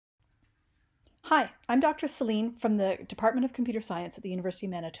Hi, I'm Dr. Celine from the Department of Computer Science at the University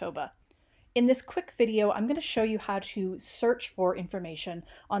of Manitoba. In this quick video, I'm going to show you how to search for information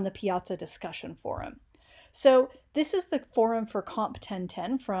on the Piazza discussion forum. So this is the forum for Comp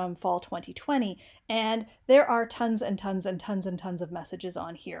 1010 from fall 2020, and there are tons and tons and tons and tons of messages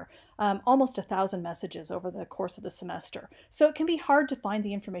on here, almost 1,000 messages over the course of the semester. So it can be hard to find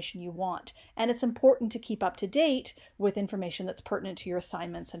the information you want, and it's important to keep up to date with information that's pertinent to your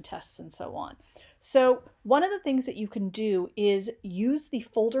assignments and tests and so on. So one of the things that you can do is use the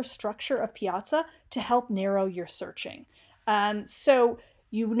folder structure of Piazza to help narrow your searching. So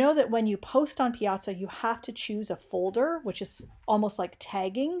you know that when you post on Piazza, you have to choose a folder, which is almost like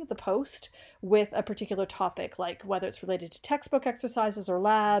tagging the post with a particular topic, like whether it's related to textbook exercises or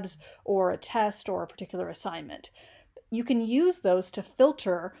labs or a test or a particular assignment. You can use those to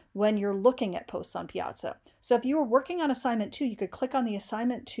filter when you're looking at posts on Piazza. So if you were working on assignment 2, you could click on the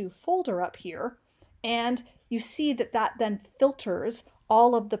assignment 2 folder up here, and you see that that then filters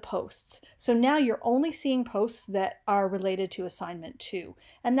all of the posts. So now you're only seeing posts that are related to assignment 2,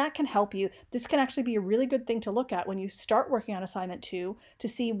 and that can help you. This can actually be a really good thing to look at when you start working on assignment 2 to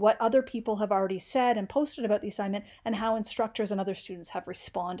see what other people have already said and posted about the assignment and how instructors and other students have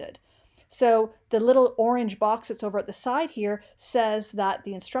responded. So the little orange box that's over at the side here says that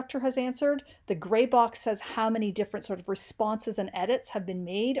the instructor has answered. The gray box says how many different sort of responses and edits have been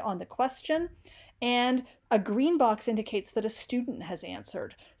made on the question. And a green box indicates that a student has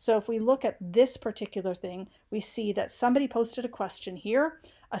answered. So if we look at this particular thing, we see that somebody posted a question here,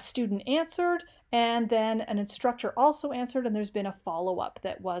 a student answered, and then an instructor also answered, and there's been a follow-up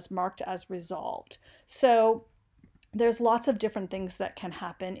that was marked as resolved. So there's lots of different things that can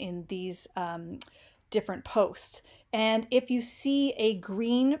happen in these different posts. And if you see a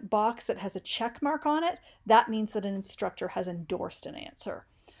green box that has a check mark on it, that means that an instructor has endorsed an answer.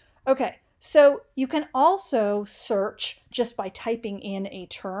 Okay. So you can also search just by typing in a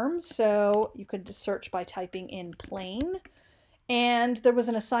term. So you could search by typing in plane. And there was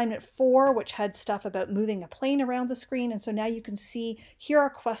an assignment 4 which had stuff about moving a plane around the screen. And so now you can see here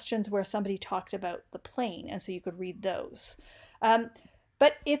are questions where somebody talked about the plane. And so you could read those.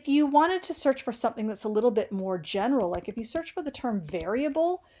 But if you wanted to search for something that's a little bit more general, like if you search for the term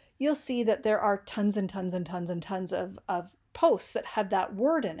variable, you'll see that there are tons and tons and tons and tons of posts that have that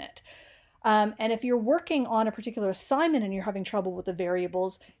word in it. And if you're working on a particular assignment and you're having trouble with the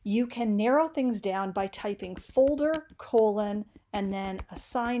variables, you can narrow things down by typing folder, colon, and then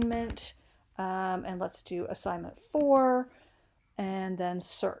assignment, and let's do assignment 4, and then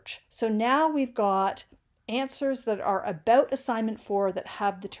search. So now we've got answers that are about assignment 4 that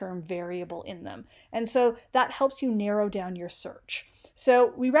have the term variable in them. And so that helps you narrow down your search.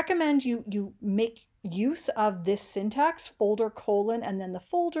 So we recommend you make use of this syntax, folder, colon, and then the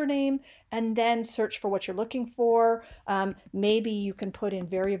folder name, and then search for what you're looking for. Maybe you can put in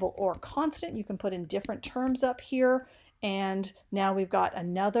variable or constant. You can put in different terms up here. And now we've got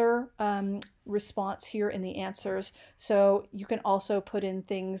another response here in the answers. So you can also put in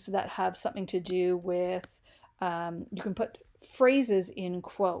things that have something to do with, you can put phrases in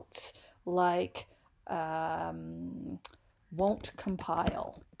quotes like won't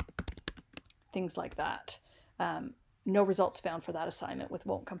compile, things like that. No results found for that assignment with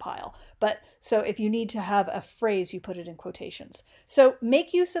won't compile. But so if you need to have a phrase, you put it in quotations. So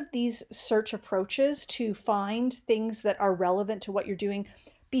make use of these search approaches to find things that are relevant to what you're doing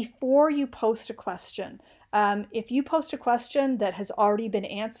before you post a question. If you post a question that has already been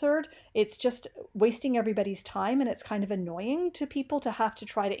answered, it's just wasting everybody's time, and it's kind of annoying to people to have to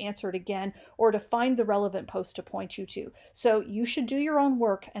try to answer it again or to find the relevant post to point you to. So you should do your own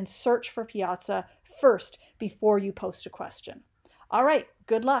work and search for Piazza first before you post a question. All right,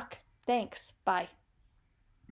 good luck. Thanks. Bye.